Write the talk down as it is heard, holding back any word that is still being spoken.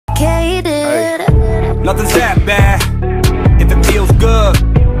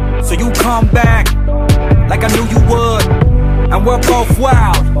Now we're both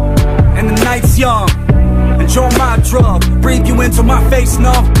wild, and the night's young. Enjoy my drug, breathe you into my face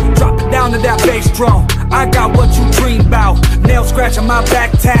numb. Drop it down to that bass drum. I got what you dream about. Nail scratching my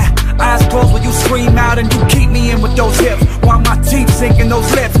back tat. Eyes closed when you scream out, and you keep me in with those hips, while my teeth sink in those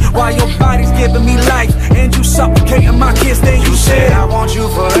lips, while your body's giving me life, and you suffocating my kiss. Then you said I want you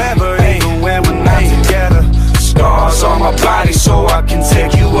forever, even when we're not together. Scars on my body so I can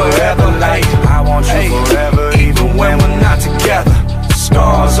take you wherever. Like I want you forever, even when we're not together.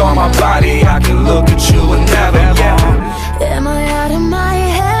 Scars on my body, I can look at you and never Am I out of my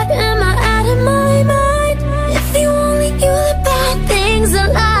head? Am I out of my mind? If you only knew the bad things I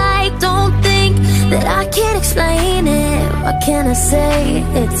like, don't think that I can't explain it. What can I say?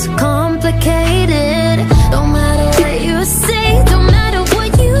 It's complicated. Don't matter what you say, don't matter what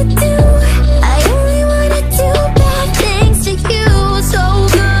you do, I only wanna do bad things to you. So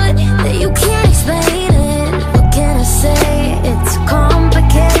good that you can't explain it. What can I say? It's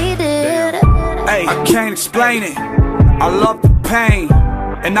complicated. Hey, I can't explain it. I love the pain,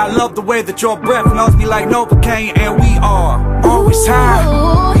 and I love the way that your breath melts me like Novocaine. And we are always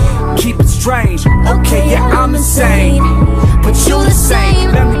high, keep it strange. Okay, yeah, I'm insane, but you the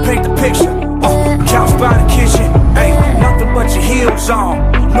same. Let me paint the picture. Couch by the kitchen, hey, nothing but your heels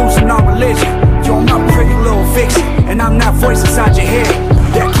on, losing all religion. You're my pretty little fiction, and I'm that voice inside your head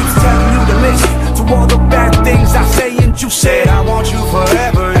that keeps telling you to listen to all the bad things I say. And you said I want you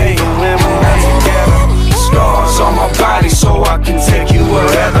forever, even when we're not together. Scars on my body so I can